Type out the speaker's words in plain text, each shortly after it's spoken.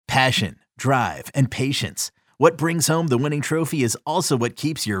Passion, drive, and patience. What brings home the winning trophy is also what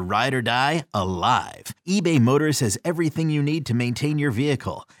keeps your ride or die alive. eBay Motors has everything you need to maintain your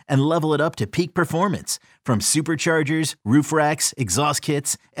vehicle and level it up to peak performance, from superchargers, roof racks, exhaust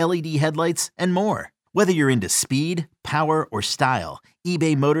kits, LED headlights, and more. Whether you're into speed, power, or style,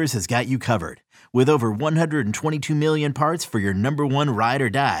 eBay Motors has got you covered. With over 122 million parts for your number one ride or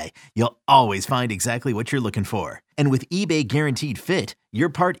die, you'll always find exactly what you're looking for. And with eBay Guaranteed Fit, your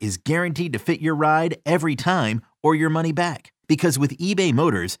part is guaranteed to fit your ride every time or your money back. Because with eBay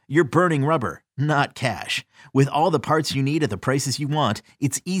Motors, you're burning rubber, not cash. With all the parts you need at the prices you want,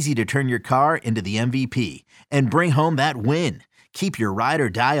 it's easy to turn your car into the MVP and bring home that win. Keep your ride or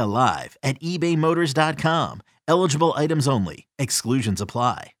die alive at ebaymotors.com. Eligible items only. Exclusions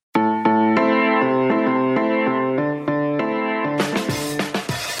apply.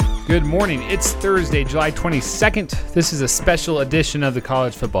 Good morning. It's Thursday, July 22nd. This is a special edition of the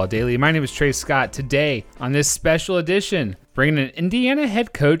College Football Daily. My name is Trey Scott. Today, on this special edition, bringing in Indiana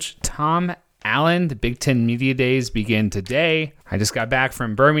head coach Tom Allen. The Big Ten Media Days begin today. I just got back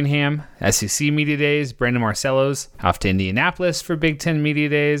from Birmingham, SEC Media Days. Brandon Marcello's off to Indianapolis for Big Ten Media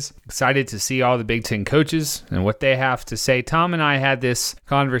Days. Excited to see all the Big Ten coaches and what they have to say. Tom and I had this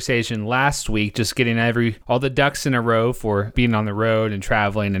conversation last week, just getting all the ducks in a row for being on the road and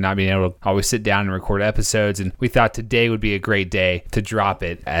traveling and not being able to always sit down and record episodes. And we thought today would be a great day to drop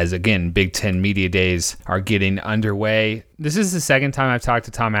it as, again, Big Ten Media Days are getting underway. This is the second time I've talked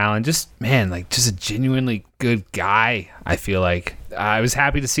to Tom Allen. Just a genuinely good guy, I feel like. I was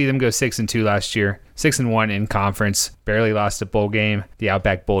happy to see them go 6-2 last year. 6-1 in conference. Barely lost a bowl game, the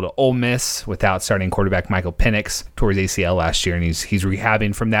Outback Bowl to Ole Miss, without starting quarterback Michael Penix towards ACL last year, and he's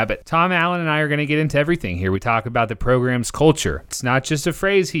rehabbing from that. But Tom Allen and I are going to get into everything here. We talk about the program's culture. It's not just a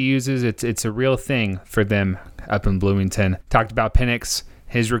phrase he uses. It's a real thing for them up in Bloomington. Talked about Penix,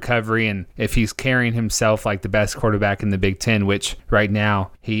 his recovery, and if he's carrying himself like the best quarterback in the Big Ten, which right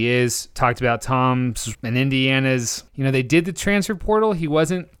now he is. Talked about Tom's and Indiana's. They did the transfer portal. He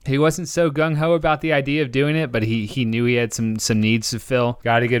wasn't so gung-ho about the idea of doing it, but he knew he had some needs to fill.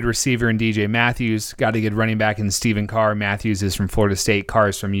 Got a good receiver in DJ Matthews. Got a good running back in Stephen Carr. Matthews is from Florida State. Carr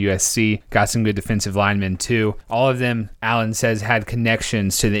is from USC. Got some good defensive linemen too. All of them, Allen says, had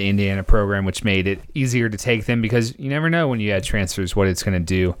connections to the Indiana program, which made it easier to take them, because you never know when you add transfers what it's going to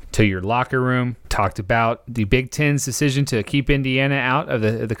do to your locker room. Talked about the Big Ten's decision to keep Indiana out of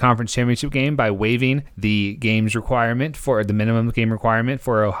the conference championship game by waiving the minimum game requirement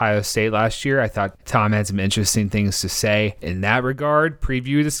for Ohio State last year. I thought Tom had some interesting things to say in that regard.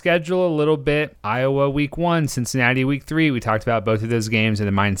 Preview the schedule a little bit. Iowa week 1, Cincinnati week 3. We talked about both of those games and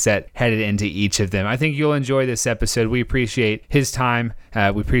the mindset headed into each of them. I think you'll enjoy this episode. We appreciate his time.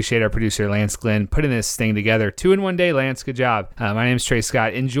 We appreciate our producer, Lance Glenn, putting this thing together. 2 in 1 day, Lance. Good job. My name is Trey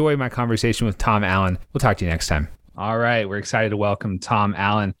Scott. Enjoy my conversation with Tom Allen. We'll talk to you next time. All right. We're excited to welcome Tom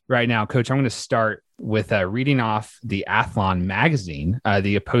Allen right now. Coach, I'm going to start with reading off the Athlon magazine,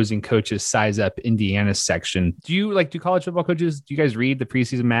 the opposing coaches size up Indiana section. Do college football coaches, do you guys read the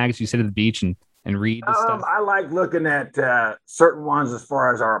preseason mags? You sit at the beach and read the stuff? I like looking at certain ones as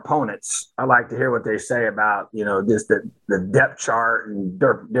far as our opponents. I like to hear what they say about, just the depth chart and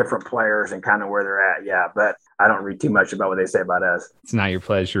different players and kind of where they're at. Yeah, but I don't read too much about what they say about us. It's not your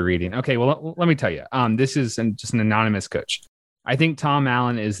pleasure reading. Okay, well, let me tell you. This is just an anonymous coach. I think Tom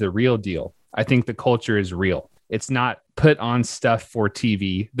Allen is the real deal. I think the culture is real. It's not put on stuff for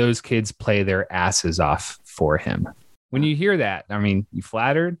TV. Those kids play their asses off for him. When you hear that, you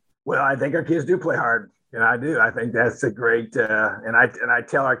flattered? Well, I think our kids do play hard, and I do. I think that's a great and I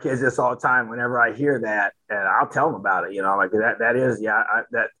tell our kids this all the time whenever I hear that, and I'll tell them about it.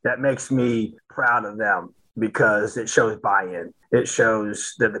 That makes me proud of them, because it shows buy-in. It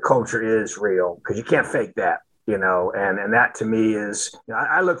shows that the culture is real, because you can't fake that. And that to me is,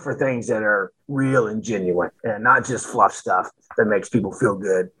 I look for things that are real and genuine, and not just fluff stuff that makes people feel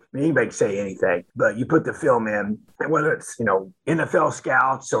good. Anybody can say anything, but you put the film in, and whether it's, NFL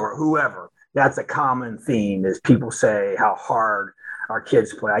scouts or whoever, that's a common theme, is people say how hard our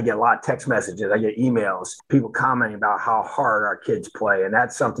kids play. I get a lot of text messages. I get emails, people commenting about how hard our kids play. And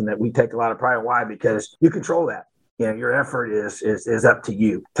that's something that we take a lot of pride in. Why? Because you control that. Your effort is up to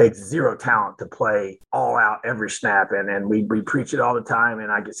you. It takes zero talent to play all out every snap. And we preach it all the time. And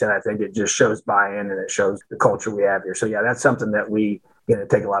like I said, I think it just shows buy-in, and it shows the culture we have here. So yeah, that's something that we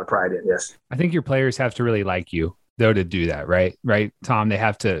take a lot of pride in. Yes. I think your players have to really like you. though to do that, right? Right, Tom? They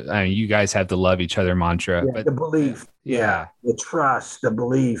have to, I mean, you guys have the love each other mantra. Yeah, but the belief. Yeah. The trust, the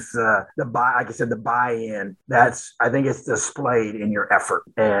belief, the buy, like I said, the buy-in. I think it's displayed in your effort.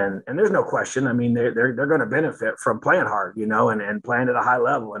 And there's no question. I mean, they're going to benefit from playing hard, and playing at a high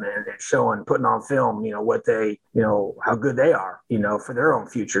level and showing, putting on film, what they, how good they are, for their own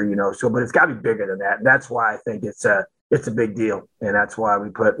future, So, but it's got to be bigger than that. That's why I think it's a big deal. And that's why we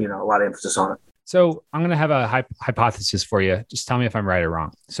put, a lot of emphasis on it. So I'm going to have a hypothesis for you. Just tell me if I'm right or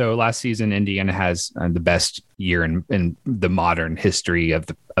wrong. So last season, Indiana has the best year in the modern history of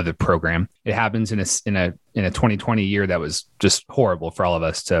the program. It happens in a 2020 year that was just horrible for all of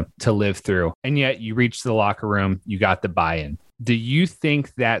us to live through. And yet you reached the locker room, you got the buy-in. Do you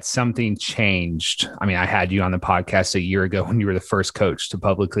think that something changed? I mean, I had you on the podcast a year ago when you were the first coach to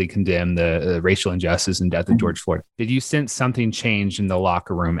publicly condemn the racial injustice and death of George Floyd. Did you sense something changed in the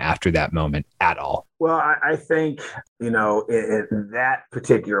locker room after that moment at all? Well, I think, in that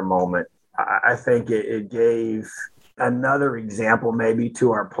particular moment, I think it gave another example maybe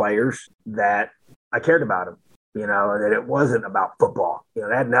to our players that I cared about them. That it wasn't about football.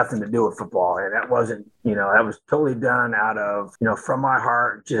 That had nothing to do with football. And that wasn't, that was totally done out of, from my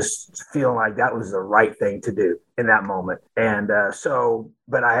heart, just feeling like that was the right thing to do in that moment. And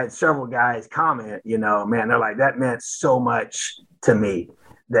but I had several guys comment, man, they're like, that meant so much to me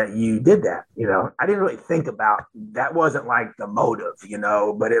that you did that. I didn't really think about, that wasn't like the motive,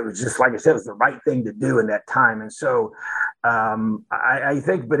 but it was just, like I said, it was the right thing to do in that time. And so I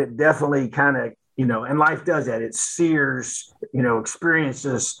think, but it definitely kind of, and life does that. It sears,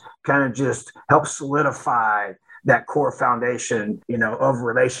 experiences kind of just help solidify that core foundation, of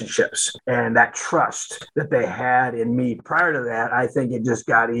relationships and that trust that they had in me. Prior to that, I think it just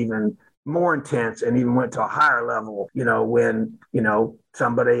got even more intense and even went to a higher level, when,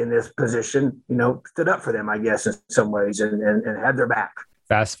 somebody in this position, stood up for them, I guess, in some ways and had their back.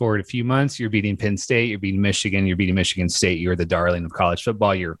 Fast forward a few months, you're beating Penn State, you're beating Michigan, you're beating Michigan State. You're the darling of college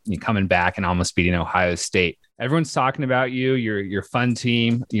football. You're coming back and almost beating Ohio State. Everyone's talking about you. You're fun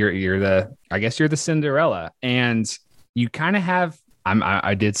team. You're the Cinderella, and you kind of have.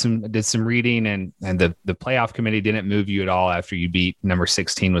 I did some reading, and the playoff committee didn't move you at all after you beat number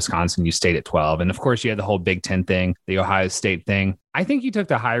 16 Wisconsin. You stayed at 12, and of course you had the whole Big Ten thing, the Ohio State thing. I think you took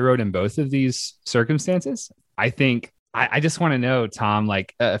the high road in both of these circumstances. I just want to know, Tom,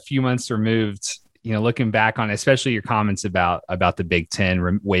 like a few months removed, looking back on especially your comments about the Big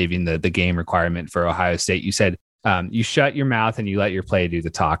Ten waiving the game requirement for Ohio State, you said you shut your mouth and you let your play do the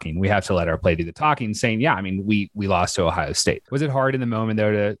talking. We have to let our play do the talking, saying, yeah, I mean, we lost to Ohio State. Was it hard in the moment,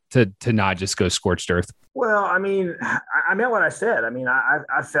 though, to not just go scorched earth? Well, I mean, I meant what I said. I mean,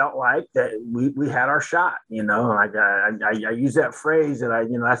 I felt like that we had our shot, like I use that phrase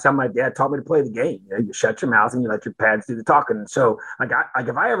and that's how my dad taught me to play the game. You shut your mouth and you let your pads do the talking. And so like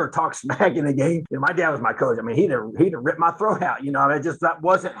if I ever talk smack in the game, my dad was my coach. I mean, he'd have ripped my throat out, that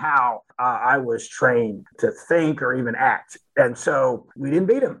wasn't how I was trained to think or even act. And so we didn't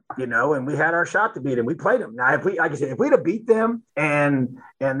beat them, and we had our shot to beat them. We played them. Now, if we'd have beat them and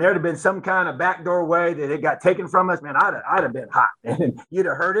there'd have been some kind of backdoor way that it got taken from us, man, I'd have been hot and you'd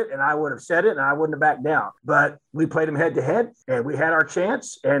have heard it and I would have said it and I wouldn't have backed down. But we played them head to head and we had our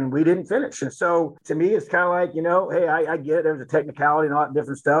chance and we didn't finish. And so to me, it's kind of like, hey, I get it. There was a technicality and all that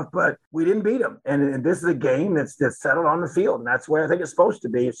different stuff, but we didn't beat them. And this is a game that's settled on the field. And that's where I think it's supposed to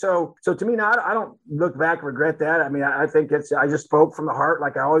be. So to me, now I don't look back and regret that. I mean, I think I just spoke from the heart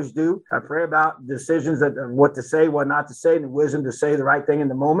like I always do. I pray about decisions that what to say, what not to say, and the wisdom to say the right thing in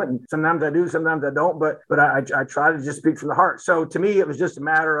the moment. And sometimes I do, sometimes I don't, but I try to just speak from the heart. So to me, it was just a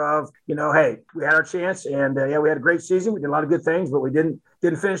matter of, hey, we had our chance and we had a great season. We did a lot of good things, but we didn't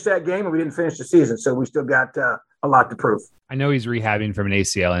finish that game and we didn't finish the season. So we still got a lot to prove. I know he's rehabbing from an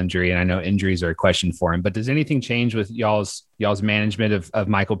ACL injury, and I know injuries are a question for him, but does anything change with y'all's management of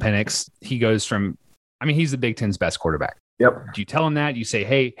Michael Penix? He goes from, he's the Big Ten's best quarterback. Yep. Do you tell him that? You say,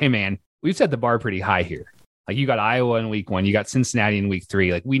 hey, man, we've set the bar pretty high here. Like you got Iowa in week 1, you got Cincinnati in week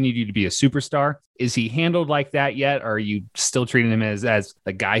 3. Like we need you to be a superstar. Is he handled like that yet? Or are you still treating him as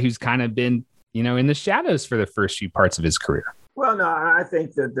the guy who's kind of been, in the shadows for the first few parts of his career? Well, no, I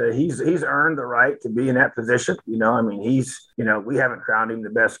think that he's earned the right to be in that position. He's, we haven't crowned him the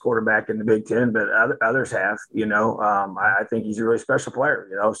best quarterback in the Big Ten, but others have, I think he's a really special player,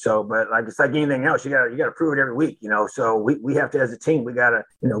 so, but like, it's like anything else, you got to prove it every week, so we have to, as a team, we got to,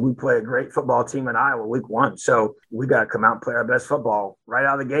 we play a great football team in Iowa week 1. So we got to come out and play our best football right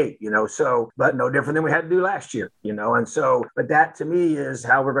out of the gate, so, but no different than we had to do last year, and so, but that to me is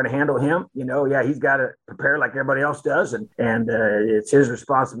how we're going to handle him. Yeah, he's got to prepare like everybody else does. And And it's his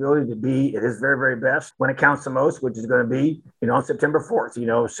responsibility to be at his very, very best when it counts the most, which is going to be, on September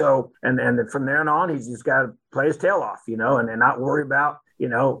 4th, So, and from there on, he's just got to play his tail off, and not worry about,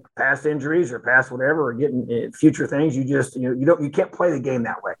 past injuries or past whatever, or getting future things. You just, you can't play the game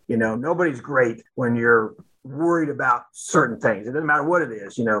that way. Nobody's great when you're worried about certain things. It doesn't matter what it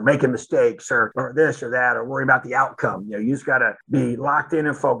is, making mistakes or this or that, or worry about the outcome. You just got to be locked in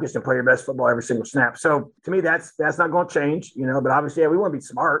and focused and play your best football every single snap. So to me, that's not going to change, but obviously we want to be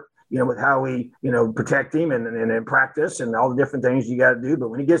smart, with how we, protect him and practice and all the different things you got to do. But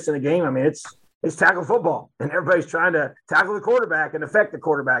when he gets in the game, it's tackle football, and everybody's trying to tackle the quarterback and affect the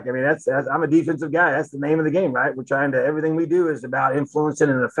quarterback. That's I'm a defensive guy. That's the name of the game, right? We're trying to, everything we do is about influencing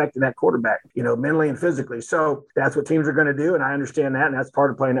and affecting that quarterback, mentally and physically. So that's what teams are going to do. And I understand that. And that's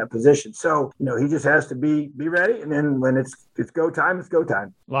part of playing that position. So, he just has to be ready. And then when it's go time, it's go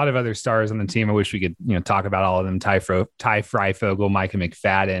time. A lot of other stars on the team. I wish we could, talk about all of them. Ty Freifogel, Micah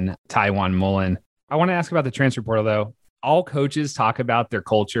McFadden, Tywan Mullen. I want to ask about the transfer portal though. All coaches talk about their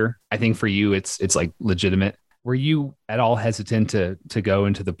culture. I think for you, it's like legitimate. Were you at all hesitant to go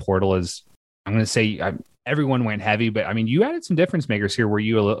into the portal? As I'm going to say, everyone went heavy, but you added some difference makers here. Were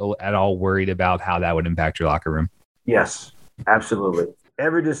you at all worried about how that would impact your locker room? Yes, absolutely.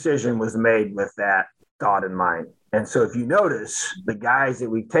 Every decision was made with that thought in mind. And so if you notice, the guys that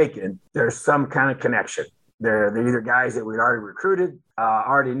we've taken, there's some kind of connection. They're either guys that we'd already recruited,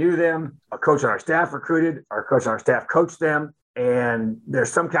 already knew them, a coach on our staff recruited, our coach on our staff coached them. And there's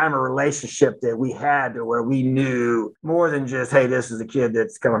some kind of a relationship that we had to where we knew more than just, hey, this is a kid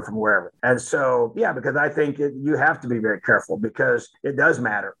that's coming from wherever. And so, because I think you have to be very careful because it does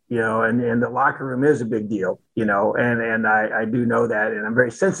matter, and the locker room is a big deal, and I do know that, and I'm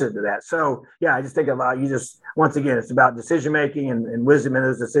very sensitive to that. So, I just think about once again, it's about decision-making and wisdom in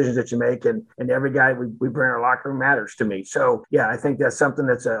those decisions that you make. And every guy we bring in our locker room matters to me. So, I think that's something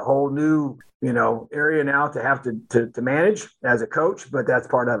that's a whole new area now to have to manage as a coach, but that's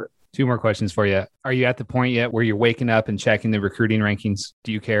part of it. Two more questions for you. Are you at the point yet where you're waking up and checking the recruiting rankings?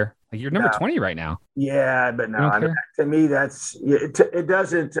 Do you care? Like you're number 20 right now. Yeah, but no, to me, it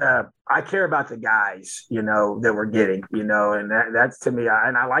doesn't, I care about the guys, that we're getting, and that's to me,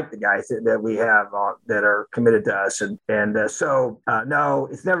 and I like the guys that we have that are committed to us. So no,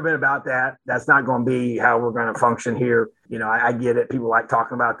 it's never been about that. That's not going to be how we're going to function here. I get it. People like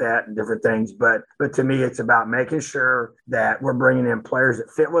talking about that and different things, but to me, it's about making sure that we're bringing in players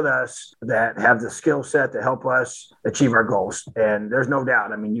that fit with us, that have the skill set to help us achieve our goals. And there's no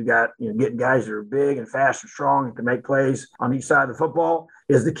doubt. You got, getting guys that are big and fast and strong and can make plays on each side of the football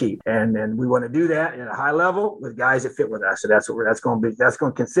is the key. And we want to do that at a high level with guys that fit with us. So that's going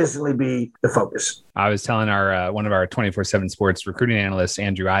to consistently be the focus. I was telling our one of our 24/7 sports recruiting analysts,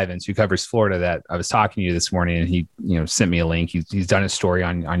 Andrew Ivins, who covers Florida, that I was talking to you this morning, and he sent me a link. He's done a story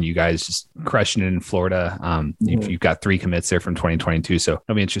on you guys just crushing it in Florida. You've got 3 commits there from 2022. So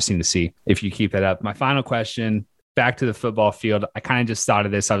it'll be interesting to see if you keep that up. My final question, back to the football field. I kind of just thought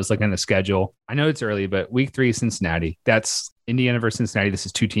of this. I was looking at the schedule. I know it's early, but week 3, Cincinnati. That's Indiana versus Cincinnati. This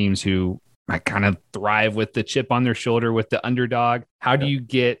is 2 teams who I kind of thrive with the chip on their shoulder, with the underdog. How do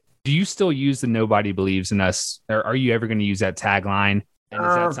you still use the nobody believes in us? Or are you ever going to use that tagline? And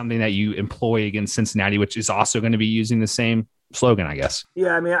is that something that you employ against Cincinnati, which is also going to be using the same slogan, I guess?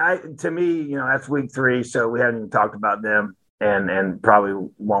 Yeah, to me, that's week 3, so we haven't even talked about them and probably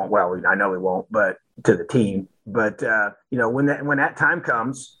won't. Well, I know we won't, but to the team. But, when that time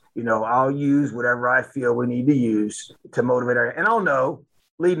comes, I'll use whatever I feel we need to use to motivate and I'll know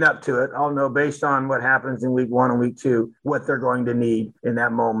leading up to it. I'll know based on what happens in week 1 and week 2, what they're going to need in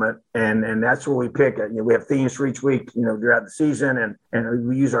that moment. And that's where we pick it. We have themes for each week, throughout the season and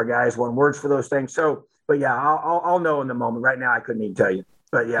we use our guys 1 words for those things. So, but I'll know in the moment. Right now, I couldn't even tell you,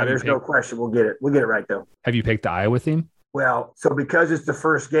 but there's no question. We'll get it. We'll get it right though. Have you picked the Iowa theme? Well, so because it's the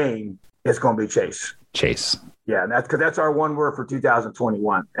first game, it's going to be Chase. Yeah, that's because that's our 1 word for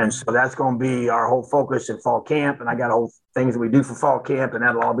 2021. And so that's going to be our whole focus in fall camp. And I got whole things that we do for fall camp, and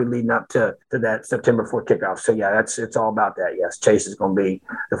that'll all be leading up to that September 4th kickoff. So, it's all about that. Yes, Chase is going to be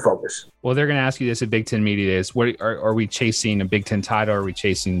the focus. Well, they're going to ask you this at Big Ten Media Days. What are we chasing a Big Ten title? Are we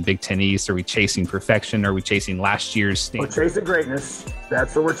chasing Big Ten East? Are we chasing perfection? Are we chasing last year's standard? We're chasing greatness.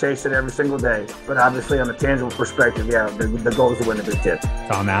 That's what we're chasing every single day. But obviously, on a tangible perspective, the goal is to win the Big Ten.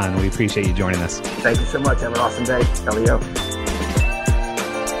 Tom Allen, we appreciate you joining us. Thank you so much. Have an awesome day. Elio.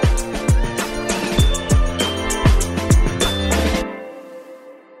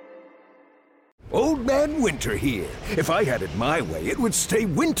 Old Man man winter here. If I had it my way, it would stay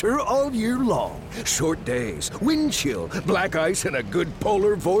winter all year long. Short days, wind chill, black ice, and a good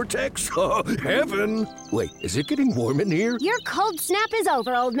polar vortex. Oh, heaven! Wait, is it getting warm in here? Your cold snap is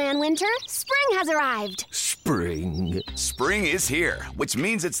over, Old Man Winter. Spring has arrived. Spring. Spring is here, which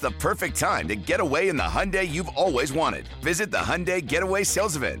means it's the perfect time to get away in the Hyundai you've always wanted. Visit the Hyundai Getaway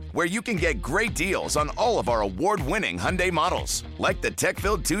Sales Event, where you can get great deals on all of our award-winning Hyundai models, like the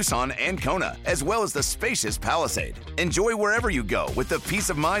tech-filled Tucson and Kona, as well as the spacious Palisade. Enjoy wherever you go with the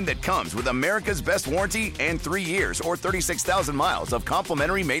peace of mind that comes with America's best warranty and 3 years or 36,000 miles of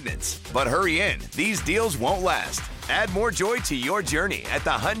complimentary maintenance. But hurry in, these deals won't last. Add more joy to your journey at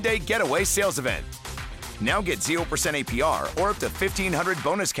the Hyundai Getaway Sales Event. Now get 0% APR or up to $1,500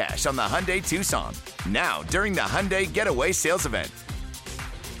 bonus cash on the Hyundai Tucson. Now, during the Hyundai Getaway Sales Event.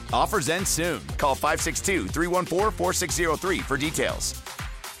 Offers end soon. Call 562-314-4603 for details.